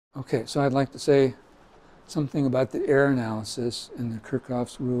Okay, so I'd like to say something about the error analysis in the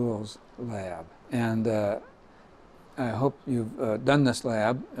Kirchhoff's rules lab. And I hope you've done this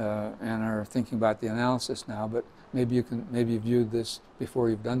lab and are thinking about the analysis now, but maybe you viewed this before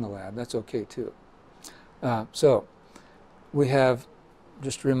you've done the lab. That's okay too. So we have,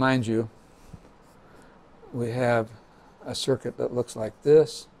 just to remind you, we have a circuit that looks like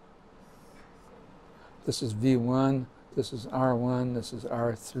this. This is V1, this is R1, this is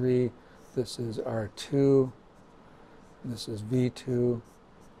R3, this is R2, this is V2.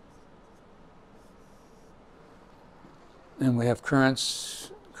 And we have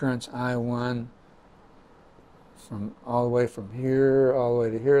currents I1 from all the way from here all the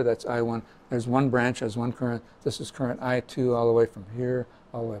way to here. That's I1. There's one branch, has one current. This is current I2 all the way from here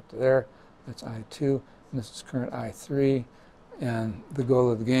all the way up to there. That's I2. And this is current I3. And the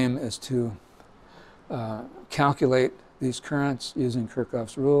goal of the game is to calculate these currents using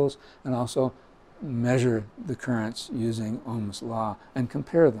Kirchhoff's rules and also measure the currents using Ohm's law and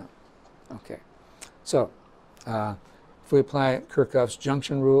compare them. Okay, so if we apply Kirchhoff's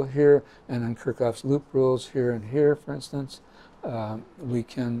junction rule here and then Kirchhoff's loop rules here and here, for instance, we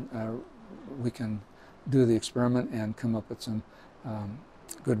can do the experiment and come up with some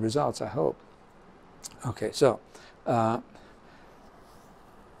good results, I hope. Okay, so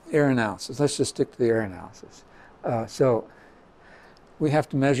error analysis. Let's just stick to the error analysis. So we have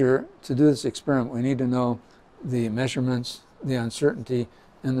to measure, to do this experiment, we need to know the measurements, the uncertainty,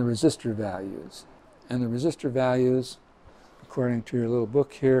 and the resistor values. And the resistor values, according to your little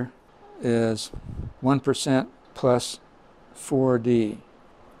book here, is 1% plus 4D.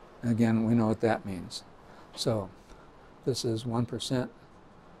 Again, we know what that means. So this is 1%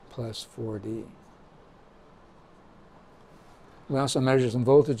 plus 4D. We also measure some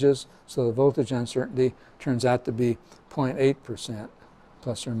voltages, so the voltage uncertainty turns out to be 0.8%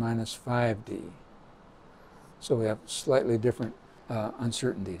 plus or minus 5D. So we have slightly different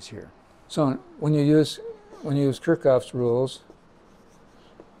uncertainties here. So when you use Kirchhoff's rules,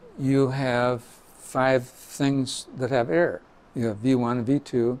 you have 5 things that have error. You have V1,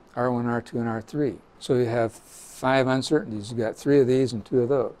 V2, R1, R2, and R3. So you have 5 uncertainties. You've got 3 of these and 2 of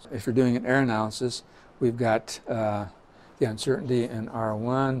those. If you're doing an error analysis, we've got the uncertainty in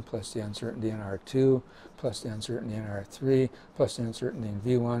R1 plus the uncertainty in R2 plus the uncertainty in R3 plus the uncertainty in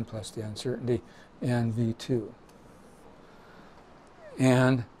V1 plus the uncertainty in V2.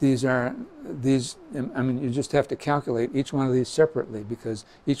 And I mean, you just have to calculate each one of these separately because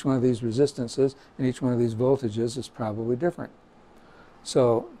each one of these resistances and each one of these voltages is probably different.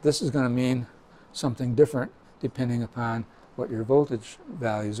 So this is going to mean something different depending upon what your voltage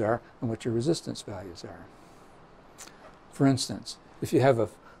values are and what your resistance values are. For instance, if you have a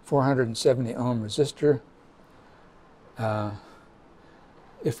 470 ohm resistor,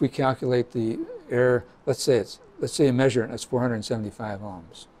 if we calculate the error, let's say you measure it and it's 475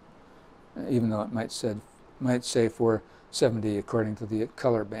 ohms, even though it might say 470 according to the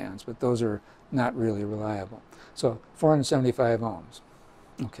color bands, but those are not really reliable. So 475 ohms.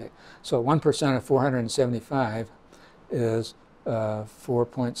 Okay, so 1% of 475 is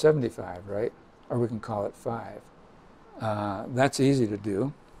 4.75, right? Or we can call it 5. That's easy to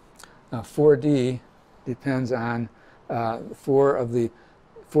do. 4D depends on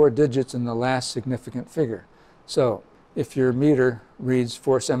 4 digits in the last significant figure. So if your meter reads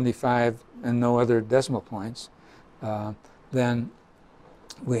 475 and no other decimal points, then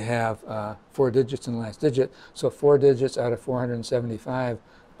we have 4 digits in the last digit. So 4 digits out of 475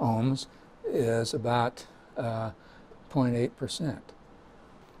 ohms is about 0.8%.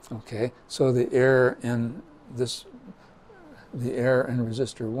 Okay, so the error in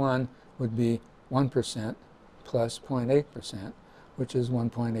resistor 1 would be 1% plus 0.8%, which is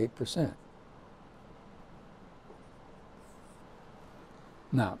 1.8%.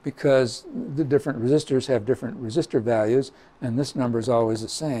 Now, because the different resistors have different resistor values, and this number is always the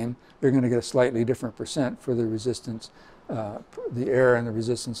same, you're going to get a slightly different percent for the resistance, the error and the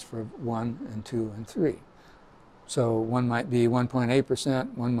resistance for 1 and 2 and 3. So one might be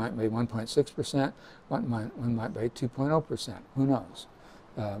 1.8%, one might be 1.6%, one might be 2.0%. Who knows?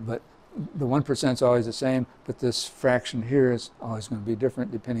 But the 1% is always the same, but this fraction here is always going to be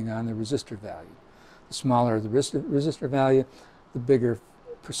different depending on the resistor value. The smaller the resistor value, the bigger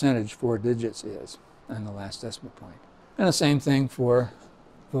percentage 4 digits is on the last decimal point. And the same thing for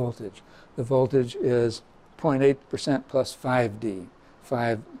voltage. The voltage is 0.8% plus 5D,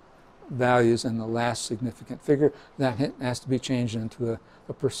 5 values in the last significant figure. That has to be changed into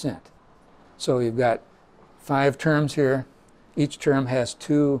a percent. So you've got 5 terms here. Each term has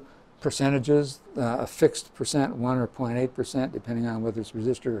 2 percentages, a fixed percent, 1 or 0.8%, depending on whether it's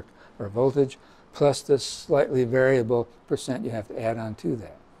resistor or voltage, plus this slightly variable percent you have to add on to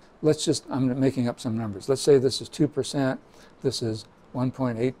that. Let's just, I'm making up some numbers. Let's say this is 2%, this is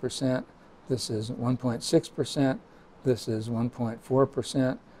 1.8%, this is 1.6%, this is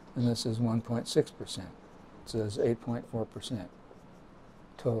 1.4%, and this is 1.6%. So it's 8.4%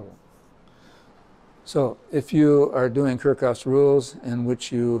 total. So if you are doing Kirchhoff's rules in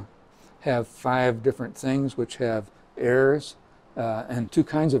which you have 5 different things which have errors, and 2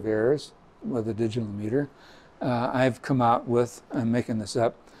 kinds of errors with a digital meter, I've come out with, I'm making this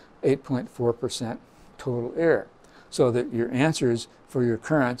up, 8.4% total error. So that your answers for your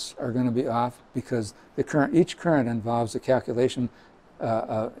currents are going to be off because each current involves a calculation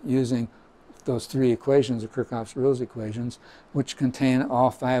using those 3 equations, the Kirchhoff's rules equations, which contain all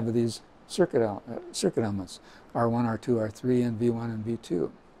 5 of these circuit elements, R1, R2, R3, and V1 and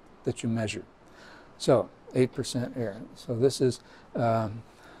V2 that you measure. So 8% error. So this is a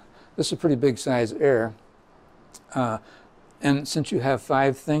pretty big size error. And since you have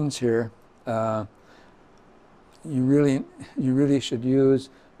 5 things here, you really should use,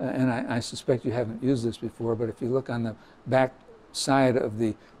 and I suspect you haven't used this before, but if you look on the back side of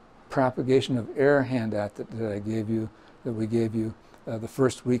the propagation of error handout that we gave you the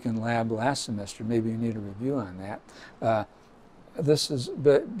first week in lab last semester, maybe you need a review on that. This is a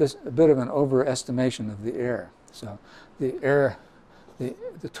bit of an overestimation of the error. So the error,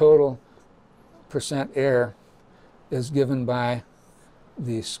 the total percent error is given by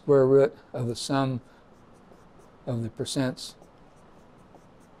the square root of the sum of the percents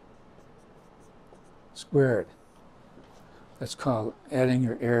squared. That's called adding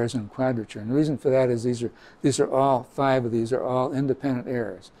your errors in quadrature. And the reason for that is these are all 5 of these are all independent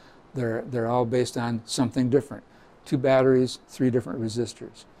errors. They're all based on something different. 2 batteries, 3 different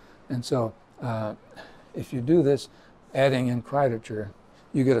resistors. And so if you do this adding in quadrature,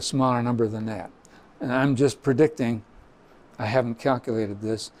 you get a smaller number than that. And I'm just predicting, I haven't calculated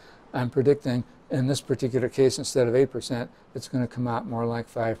this, I'm predicting in this particular case instead of 8%, it's going to come out more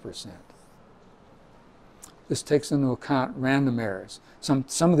like 5%. This takes into account random errors. Some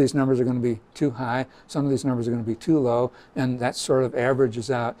of these numbers are going to be too high, some of these numbers are going to be too low, and that sort of averages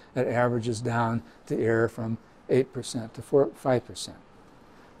out, it averages down the error from 8% to 5%.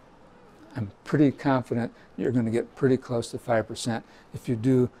 I'm pretty confident you're going to get pretty close to 5% if you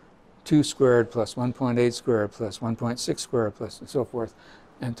do 2 squared plus 1.8 squared plus 1.6 squared plus and so forth,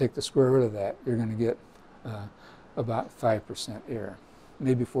 and take the square root of that, you're going to get about 5% error,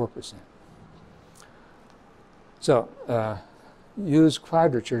 maybe 4%. So use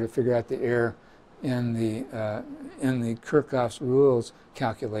quadrature to figure out the error in the Kirchhoff's rules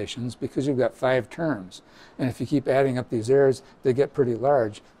calculations, because you've got 5 terms. And if you keep adding up these errors, they get pretty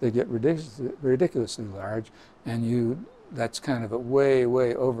large. They get ridiculously large, and that's kind of a way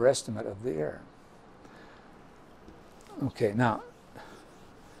overestimate of the error. Okay, now,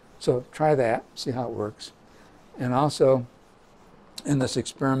 so try that, see how it works. And also, in this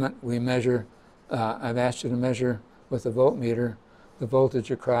experiment, we measure, I've asked you to measure with a voltmeter the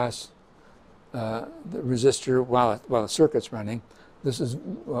voltage across the resistor while the circuit's running. This is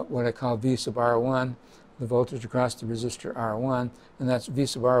what I call V sub R1, the voltage across the resistor R1, and that's V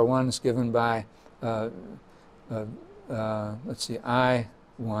sub R1 is given by, let's see,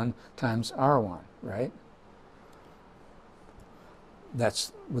 I1 times R1, right?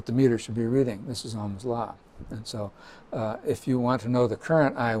 That's what the meter should be reading. This is Ohm's law. And so if you want to know the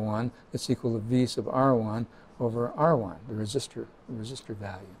current I1, it's equal to V sub R1 over R1, the resistor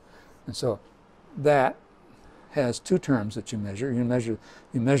value. And so that has 2 terms that you measure. You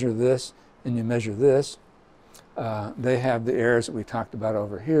measure this and you measure this. They have the errors that we talked about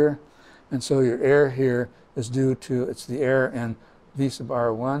over here. And so your error here is due to, it's the error in V sub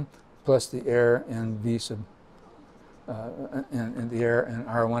R1 plus the error in V sub, and the error in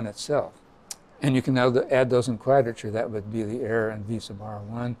R1 itself. And you can now add those in quadrature. That would be the error in V sub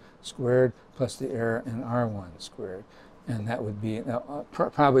R1 squared plus the error in R1 squared. And that would be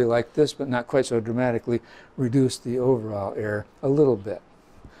probably like this, but not quite so dramatically, reduce the overall error a little bit.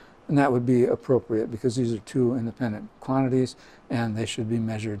 And that would be appropriate because these are 2 independent quantities and they should be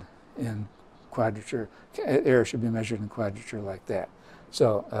measured in quadrature. Error should be measured in quadrature like that.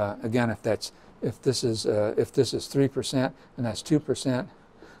 So again, if this is 3% and that's 2%,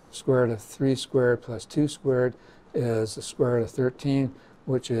 square root of 3 squared plus 2 squared is the square root of 13,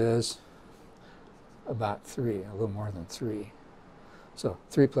 which is about 3, a little more than 3. So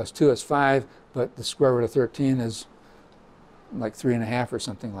 3 plus 2 is 5, but the square root of 13 is like 3.5 or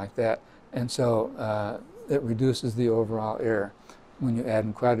something like that. And so it reduces the overall error. when you add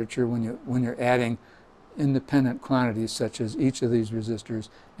in quadrature, when you're adding independent quantities such as each of these resistors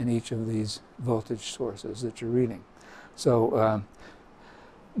and each of these voltage sources that you're reading. So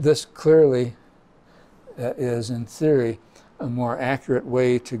this clearly is, in theory, a more accurate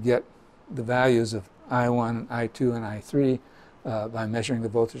way to get the values of I1, I2, and I3 by measuring the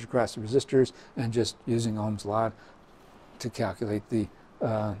voltage across the resistors and just using Ohm's law to calculate the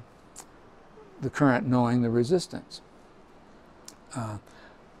current knowing the resistance.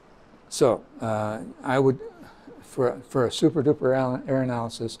 So I would, for a super-duper error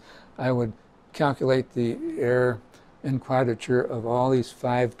analysis, I would calculate the error in quadrature of all these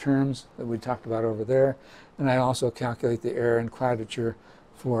 5 terms that we talked about over there, and I also calculate the error in quadrature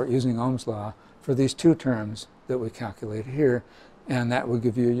for using Ohm's law for these 2 terms that we calculate here, and that will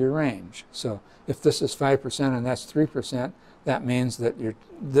give you your range. So if this is 5% and that's 3%, that means that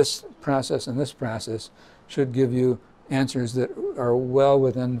this process and this process should give you answers that are well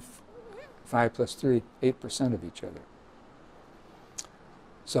within 5 plus 3, 8% of each other.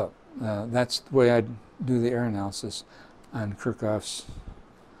 So that's the way I'd do the error analysis on Kirchhoff's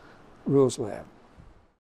rules lab.